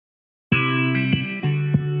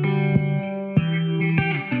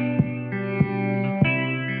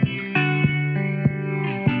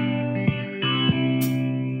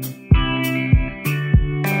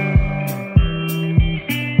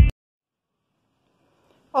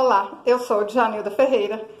Olá, eu sou Djanilda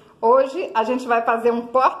Ferreira. Hoje a gente vai fazer um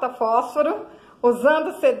porta-fósforo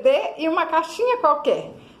usando CD e uma caixinha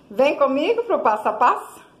qualquer. Vem comigo para o passo a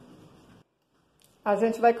passo. A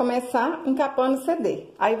gente vai começar encapando CD.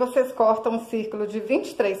 Aí vocês cortam um círculo de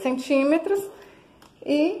 23 centímetros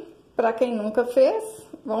e, para quem nunca fez,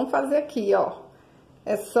 vamos fazer aqui, ó.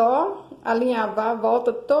 É só alinhavar a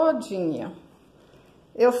volta todinha.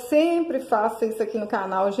 Eu sempre faço isso aqui no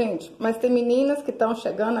canal, gente, mas tem meninas que estão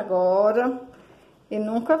chegando agora e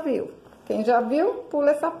nunca viu. Quem já viu,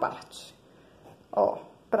 pula essa parte. Ó,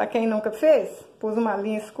 pra quem nunca fez, pus uma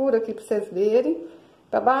linha escura aqui pra vocês verem.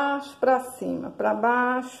 Pra baixo, pra cima, pra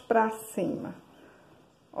baixo, pra cima.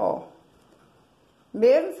 Ó.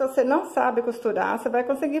 Mesmo se você não sabe costurar, você vai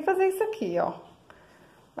conseguir fazer isso aqui, ó.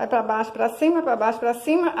 Vai pra baixo, pra cima,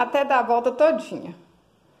 até dar a volta todinha.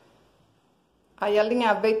 Aí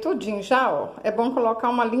alinhavei tudinho já, ó. É bom colocar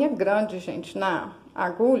uma linha grande, gente, na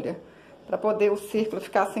agulha, pra poder o círculo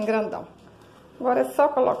ficar assim grandão. Agora é só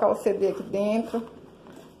colocar o CD aqui dentro,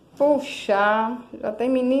 puxar. Já tem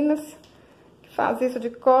meninas que fazem isso de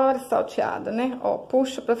cor e salteada, né? Ó,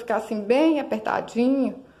 puxa pra ficar assim bem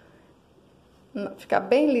apertadinho, ficar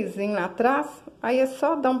bem lisinho lá atrás. Aí é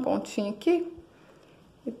só dar um pontinho aqui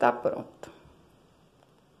e tá pronto.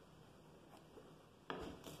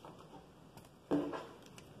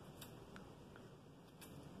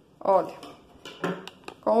 Olha,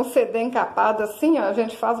 com o CD encapado assim, ó, a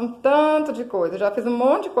gente faz um tanto de coisa. Eu já fiz um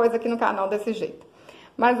monte de coisa aqui no canal desse jeito.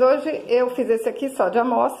 Mas hoje eu fiz esse aqui só de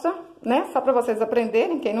amostra, né? Só pra vocês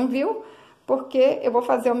aprenderem, quem não viu. Porque eu vou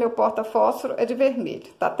fazer o meu porta-fósforo, é de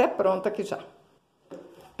vermelho. Tá até pronto aqui já.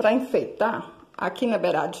 Pra enfeitar, aqui na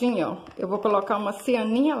beiradinha, ó, eu vou colocar uma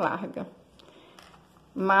sianinha larga.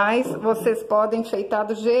 Mas vocês podem enfeitar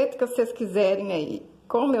do jeito que vocês quiserem aí.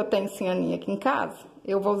 Como eu tenho sianinha aqui em casa,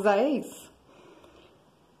 eu vou usar isso.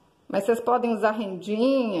 Mas vocês podem usar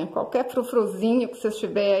rendinha, qualquer frufruzinho que vocês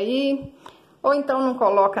tiverem aí. Ou então não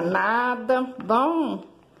coloca nada. Vão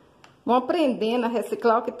aprendendo a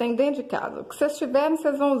reciclar o que tem dentro de casa. O que vocês tiverem,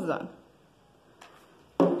 vocês vão usando.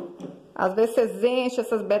 Às vezes vocês enchem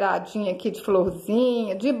essas beiradinhas aqui de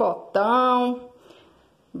florzinha, de botão.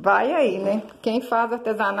 Vai aí, né? Quem faz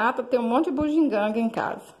artesanato tem um monte de bugiganga em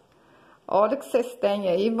casa. Olha o que vocês têm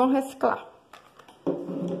aí, vão reciclar.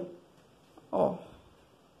 Ó.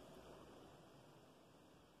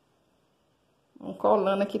 Vamos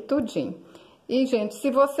colando aqui tudinho. E, gente,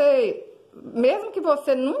 se você, mesmo que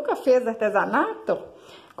você nunca fez artesanato,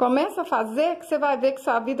 começa a fazer que você vai ver que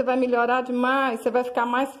sua vida vai melhorar demais, você vai ficar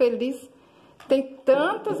mais feliz. Tem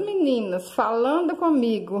tantas meninas falando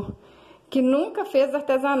comigo que nunca fez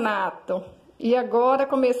artesanato e agora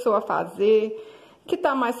começou a fazer, que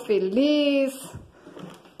tá mais feliz,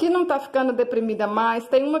 que não tá ficando deprimida mais.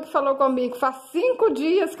 Tem uma que falou comigo, faz 5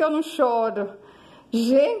 dias que eu não choro.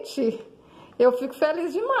 Gente, eu fico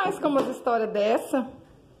feliz demais com uma história dessa.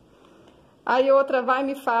 Aí outra vai e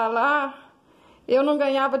me fala, ah, eu não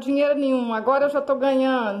ganhava dinheiro nenhum, agora eu já tô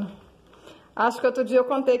ganhando. Acho que outro dia eu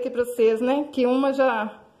contei aqui pra vocês, né, que uma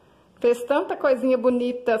já fez tanta coisinha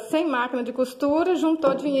bonita sem máquina de costura,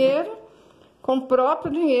 juntou dinheiro, com o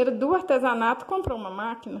próprio dinheiro do artesanato, comprou uma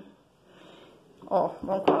máquina. Ó,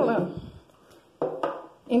 vamos colando.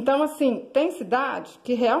 Então, assim, tem cidade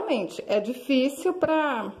que realmente é difícil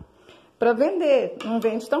pra vender. Não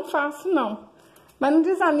vende tão fácil, não. Mas não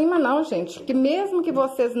desanima, não, gente. Que mesmo que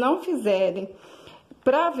vocês não fizerem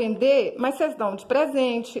pra vender, mas vocês dão de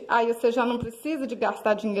presente. Aí você já não precisa de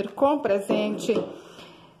gastar dinheiro com presente.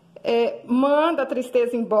 Manda a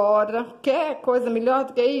tristeza embora. Quer coisa melhor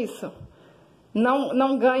do que isso?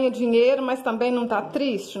 Não ganha dinheiro, mas também não tá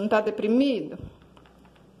triste, não tá deprimido.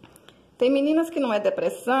 Tem meninas que não é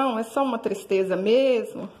depressão, é só uma tristeza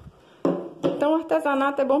mesmo. Então, o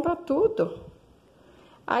artesanato é bom pra tudo.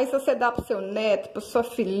 Aí, se você dá pro seu neto, pra sua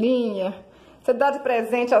filhinha, você dá de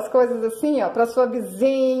presente as coisas assim, ó, pra sua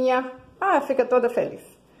vizinha. Ah, fica toda feliz.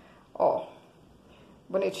 Ó,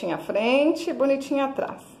 bonitinha à frente, bonitinha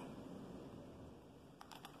atrás.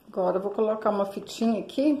 Agora, eu vou colocar uma fitinha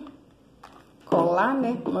aqui. Colar,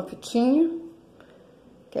 né, uma fitinha,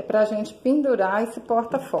 que é pra gente pendurar esse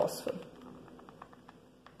porta-fósforo.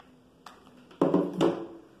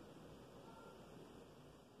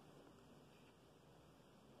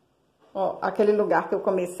 Ó, aquele lugar que eu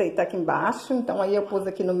comecei tá aqui embaixo, então aí eu pus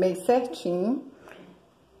aqui no meio certinho.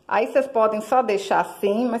 Aí vocês podem só deixar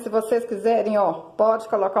assim, mas se vocês quiserem, ó, pode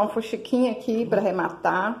colocar um fuxiquinho aqui pra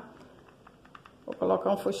arrematar. Vou colocar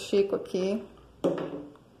um fuxico aqui.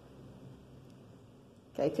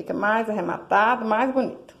 Que aí fica mais arrematado, mais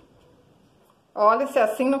bonito. Olha, se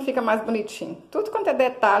assim não fica mais bonitinho. Tudo quanto é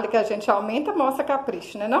detalhe que a gente aumenta, mostra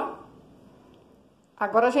capricho, né não?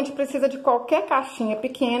 Agora a gente precisa de qualquer caixinha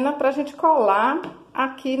pequena pra gente colar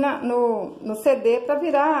aqui no CD pra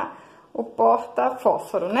virar o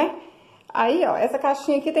porta-fósforo, né? Aí, ó, essa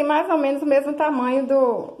caixinha aqui tem mais ou menos o mesmo tamanho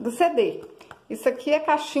do CD. Isso aqui é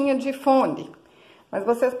caixinha de fone. Mas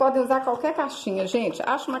vocês podem usar qualquer caixinha, gente.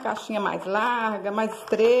 Acha uma caixinha mais larga, mais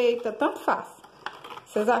estreita, tanto faz.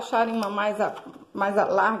 Se vocês acharem uma mais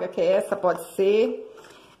larga que essa, pode ser.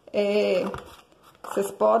 Vocês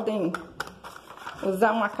podem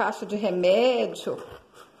usar uma caixa de remédio,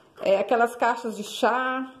 aquelas caixas de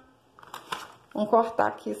chá. Vamos cortar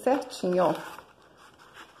aqui certinho, ó.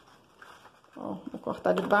 Ó, vou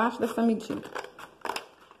cortar debaixo dessa medida.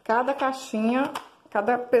 Cada caixinha,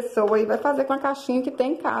 cada pessoa aí vai fazer com a caixinha que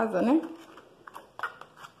tem em casa, né?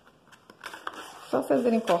 Só vocês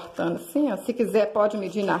irem cortando assim, ó. Se quiser, pode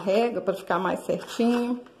medir na régua para ficar mais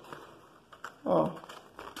certinho. Ó.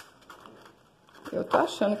 Eu tô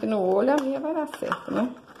achando que no olho a minha vai dar certo,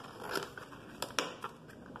 né?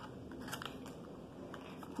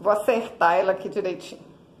 Vou acertar ela aqui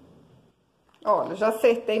direitinho. Olha, já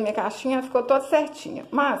acertei minha caixinha, ficou toda certinha.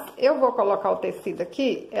 Mas eu vou colocar o tecido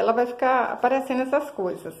aqui, ela vai ficar aparecendo essas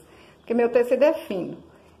coisas. Porque meu tecido é fino.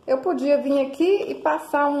 Eu podia vir aqui e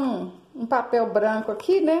passar um papel branco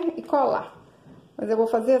aqui, né? E colar. Mas eu vou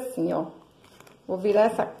fazer assim, ó. Vou virar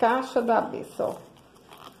essa caixa da avesso, ó.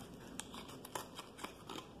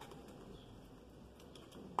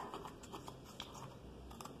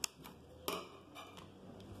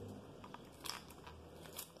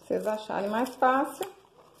 Se vocês acharem mais fácil,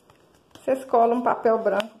 vocês colam um papel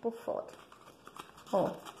branco por fora. Ó.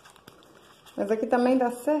 Mas aqui também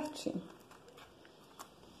dá certinho.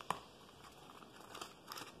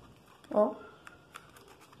 Ó.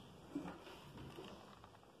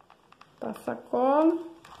 Passa a cola.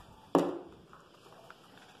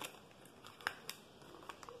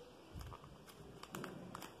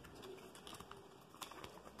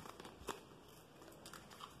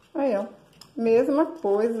 Aí, ó. Mesma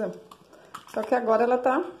coisa. Só que agora ela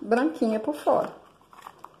tá branquinha por fora.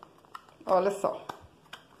 Olha só.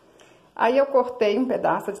 Aí eu cortei um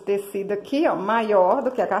pedaço de tecido aqui, ó, maior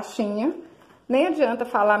do que a caixinha. Nem adianta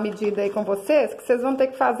falar a medida aí com vocês, que vocês vão ter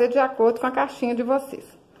que fazer de acordo com a caixinha de vocês.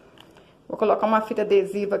 Vou colocar uma fita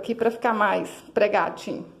adesiva aqui pra ficar mais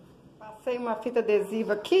pregadinho. Passei uma fita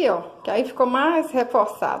adesiva aqui, ó, que aí ficou mais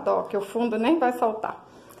reforçado, ó, que o fundo nem vai soltar.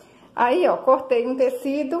 Aí, ó, cortei um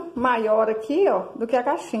tecido maior aqui, ó, do que a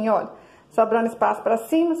caixinha, olha. Sobrando espaço pra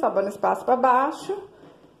cima, sobrando espaço pra baixo.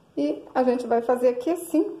 E a gente vai fazer aqui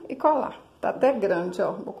assim e colar. Tá até grande,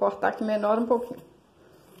 ó. Vou cortar aqui menor um pouquinho.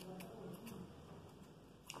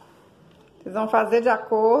 Vocês vão fazer de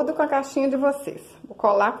acordo com a caixinha de vocês. Vou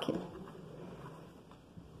colar aqui.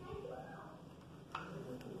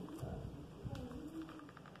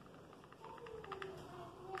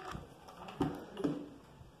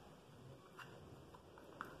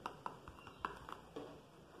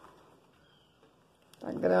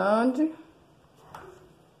 Tá grande.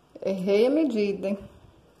 Errei a medida, hein?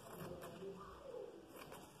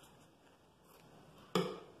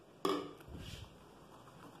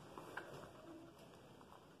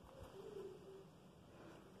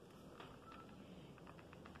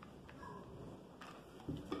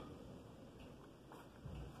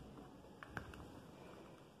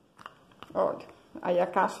 Olha, aí a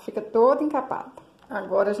caixa fica toda encapada.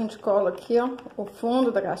 Agora a gente cola aqui, ó, o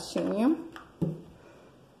fundo da caixinha.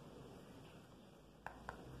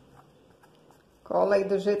 Cola aí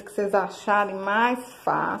do jeito que vocês acharem mais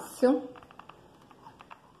fácil.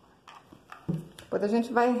 Depois a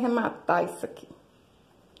gente vai arrematar isso aqui.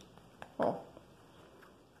 Ó.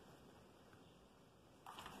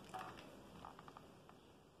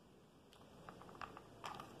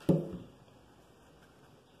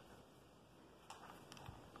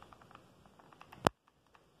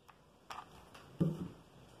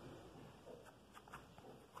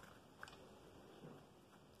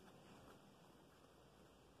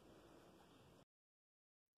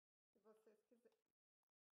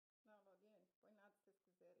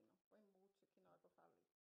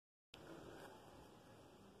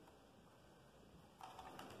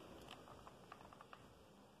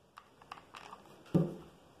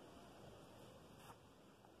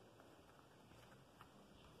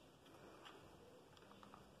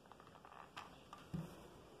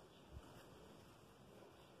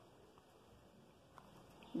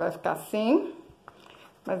 Vai ficar assim,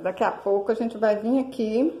 mas daqui a pouco a gente vai vir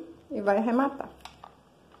aqui e vai arrematar.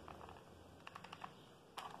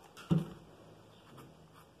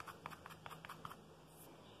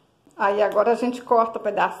 Aí agora a gente corta um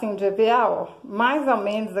pedacinho de EVA, ó, mais ou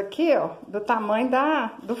menos aqui, ó, do tamanho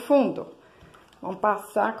do fundo. Vamos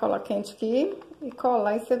passar cola quente aqui e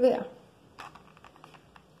colar esse EVA.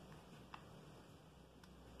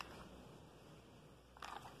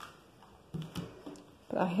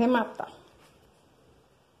 Para arrematar.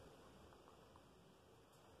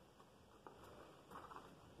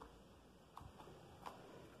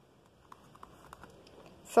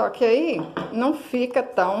 Só que aí não fica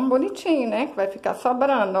tão bonitinho, né? Que vai ficar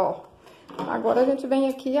sobrando, ó. Agora a gente vem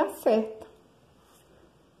aqui e acerta.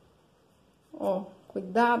 Ó,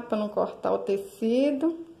 cuidado para não cortar o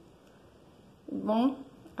tecido. Vamos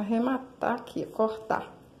arrematar aqui, cortar.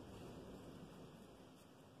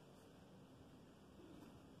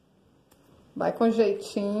 Vai com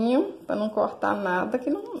jeitinho, para não cortar nada, que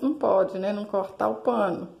não pode, né? Não cortar o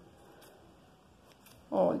pano.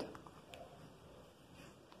 Olha.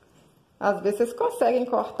 Às vezes vocês conseguem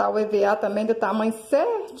cortar o EVA também do tamanho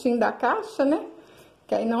certinho da caixa, né?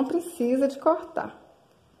 Que aí não precisa de cortar.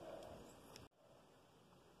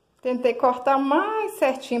 Tentei cortar o mais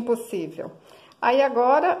certinho possível. Aí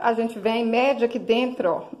agora a gente vem, mede aqui dentro,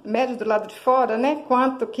 ó. Mede do lado de fora, né?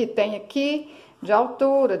 Quanto que tem aqui de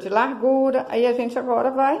altura, de largura. Aí a gente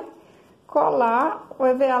agora vai colar o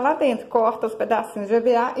EVA lá dentro. Corta os pedacinhos de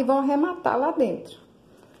EVA e vão arrematar lá dentro.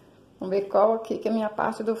 Vamos ver qual aqui que é a minha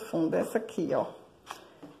parte do fundo. Essa aqui, ó.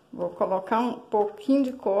 Vou colocar um pouquinho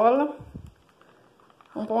de cola.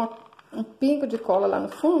 Vamos pôr um pingo de cola lá no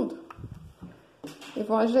fundo. E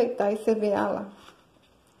vou ajeitar esse EVA lá.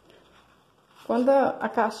 Quando a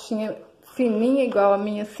caixinha fininha igual a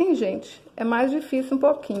minha assim, gente, é mais difícil um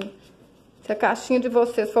pouquinho. Se a caixinha de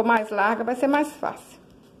vocês for mais larga, vai ser mais fácil.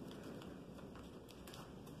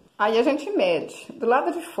 Aí a gente mede do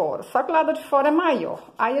lado de fora, só que o lado de fora é maior.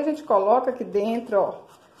 Aí a gente coloca aqui dentro, ó.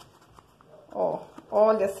 Ó,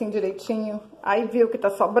 olha assim direitinho. Aí viu que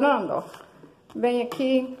tá sobrando, ó. Vem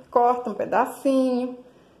aqui, corta um pedacinho.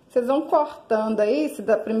 Vocês vão cortando aí, se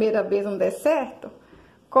da primeira vez não der certo,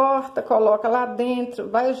 corta, coloca lá dentro,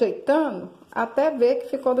 vai ajeitando até ver que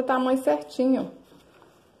ficou do tamanho certinho.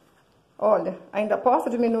 Olha, ainda posso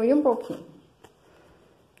diminuir um pouquinho.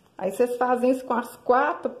 Aí vocês fazem isso com as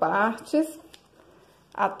 4 partes,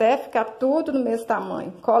 até ficar tudo no mesmo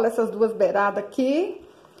tamanho. Cola essas 2 beiradas aqui,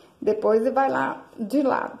 depois e vai lá de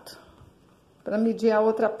lado, para medir a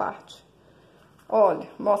outra parte. Olha,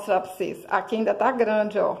 vou mostrar pra vocês. Aqui ainda tá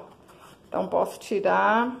grande, ó. Então, posso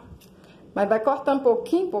tirar. Mas vai cortando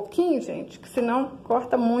pouquinho, gente, que senão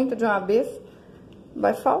corta muito de uma vez.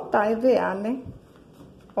 Vai faltar EVA, né?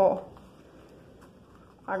 Ó.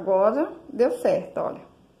 Agora, deu certo,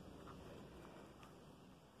 olha.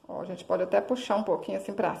 Ó, a gente pode até puxar um pouquinho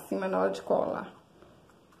assim pra cima na hora de colar.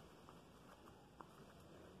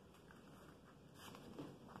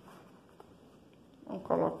 Vamos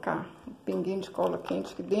colocar um pinguinho de cola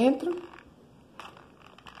quente aqui dentro.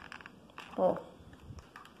 Ó.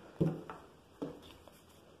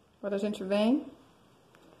 Agora a gente vem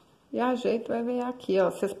e ajeita o EVA aqui, ó.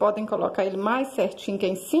 Vocês podem colocar ele mais certinho aqui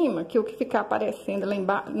em cima, que o que ficar aparecendo lá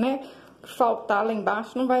embaixo, né? O que faltar lá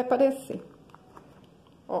embaixo não vai aparecer.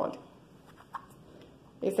 Olha.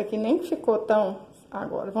 Esse aqui nem ficou tão...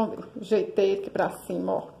 Agora, vamos ver. Ajeitei aqui pra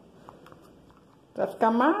cima, ó. Pra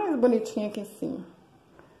ficar mais bonitinho aqui em cima.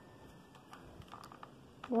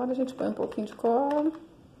 Agora a gente põe um pouquinho de cola.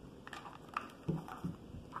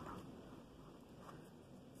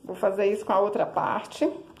 Vou fazer isso com a outra parte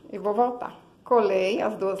e vou voltar. Colei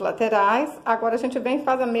as 2 laterais. Agora a gente vem e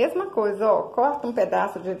faz a mesma coisa, ó. Corta um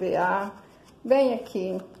pedaço de EVA. Vem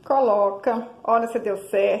aqui, coloca. Olha se deu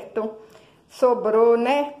certo. Sobrou,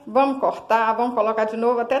 né? Vamos cortar, vamos colocar de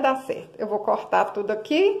novo até dar certo. Eu vou cortar tudo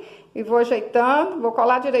aqui e vou ajeitando, vou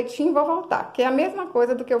colar direitinho e vou voltar. Que é a mesma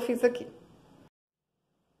coisa do que eu fiz aqui.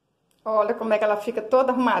 Olha como é que ela fica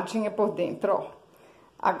toda arrumadinha por dentro, ó.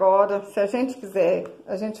 Agora, se a gente quiser,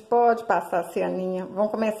 a gente pode passar a sianinha. Vamos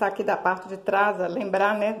começar aqui da parte de trás, a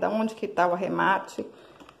lembrar, né, da onde que tá o arremate.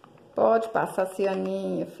 Pode passar a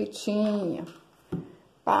sianinha, fitinha.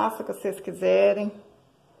 Passa o que vocês quiserem.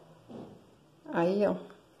 Aí, ó.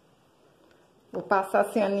 Vou passar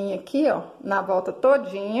a sianinha aqui, ó, na volta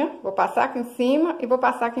todinha. Vou passar aqui em cima e vou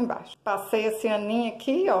passar aqui embaixo. Passei a sianinha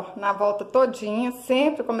aqui, ó, na volta todinha,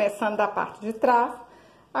 sempre começando da parte de trás.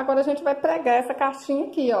 Agora a gente vai pregar essa caixinha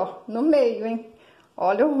aqui, ó, no meio, hein?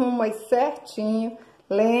 Olha o rumo aí certinho.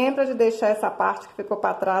 Lembra de deixar essa parte que ficou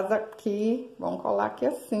pra trás aqui. Vamos colar aqui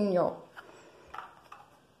assim, ó.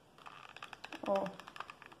 Ó.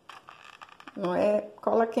 Não é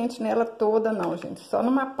cola quente nela toda, não, gente. Só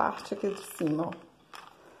numa parte aqui de cima,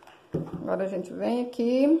 ó. Agora a gente vem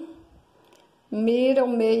aqui Mira o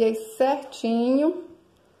meio aí certinho.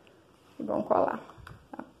 E vamos colar.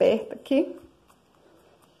 Aperta aqui.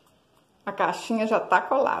 A caixinha já tá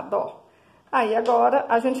colada, ó. Aí agora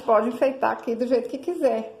a gente pode enfeitar aqui do jeito que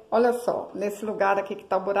quiser. Olha só, nesse lugar aqui que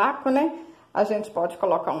tá o buraco, né? A gente pode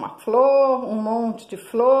colocar uma flor, um monte de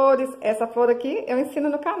flores. Essa flor aqui eu ensino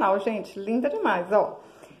no canal, gente. Linda demais, ó.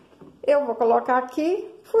 Eu vou colocar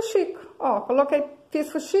aqui fuxico, ó.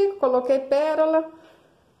 Fiz fuxico, coloquei pérola.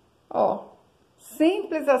 Ó,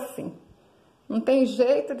 simples assim. Não tem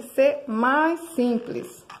jeito de ser mais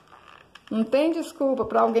simples. Não tem desculpa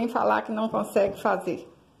para alguém falar que não consegue fazer.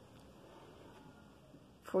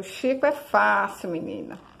 Fuxico é fácil,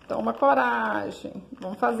 menina. Toma coragem.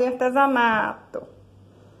 Vamos fazer artesanato.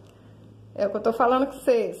 É o que eu tô falando com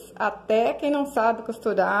vocês. Até quem não sabe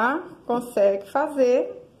costurar consegue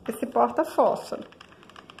fazer esse porta-fósforo.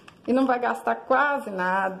 E não vai gastar quase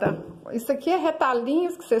nada. Isso aqui é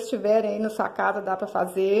retalhinhos que vocês tiverem aí na sua casa, dá pra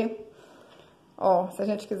fazer. Ó, se a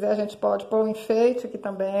gente quiser, a gente pode pôr o enfeite aqui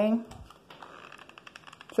também.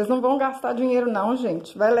 Vocês não vão gastar dinheiro não,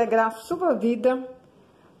 gente. Vai alegrar a sua vida.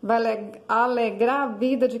 Vai alegrar a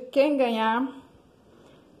vida de quem ganhar.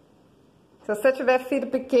 Se você tiver filho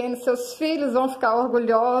pequeno, seus filhos vão ficar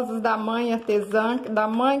orgulhosos da mãe artesã, da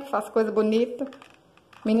mãe que faz coisa bonita.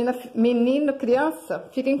 Menino, criança,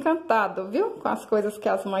 fica encantado, viu? Com as coisas que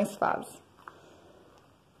as mães fazem.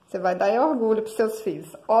 Você vai dar orgulho para seus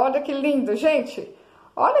filhos. Olha que lindo, gente.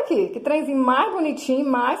 Olha aqui, que trenzinho mais bonitinho,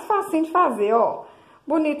 mais facinho de fazer, ó.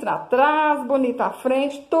 Bonito atrás, bonito à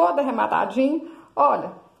frente, todo arrematadinho.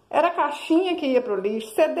 Olha, era caixinha que ia pro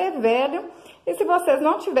lixo, CD velho. E se vocês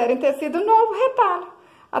não tiverem tecido novo, retalho.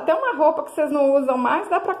 Até uma roupa que vocês não usam mais,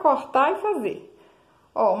 dá pra cortar e fazer.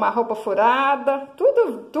 Ó, uma roupa furada,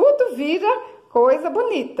 tudo vira coisa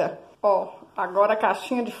bonita. Ó, agora a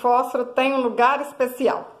caixinha de fósforo tem um lugar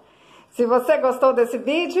especial. Se você gostou desse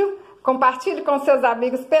vídeo, compartilhe com seus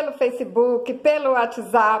amigos pelo Facebook, pelo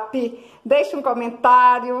WhatsApp, deixe um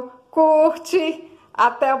comentário, curte.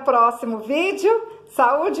 Até o próximo vídeo.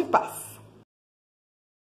 Saúde e paz!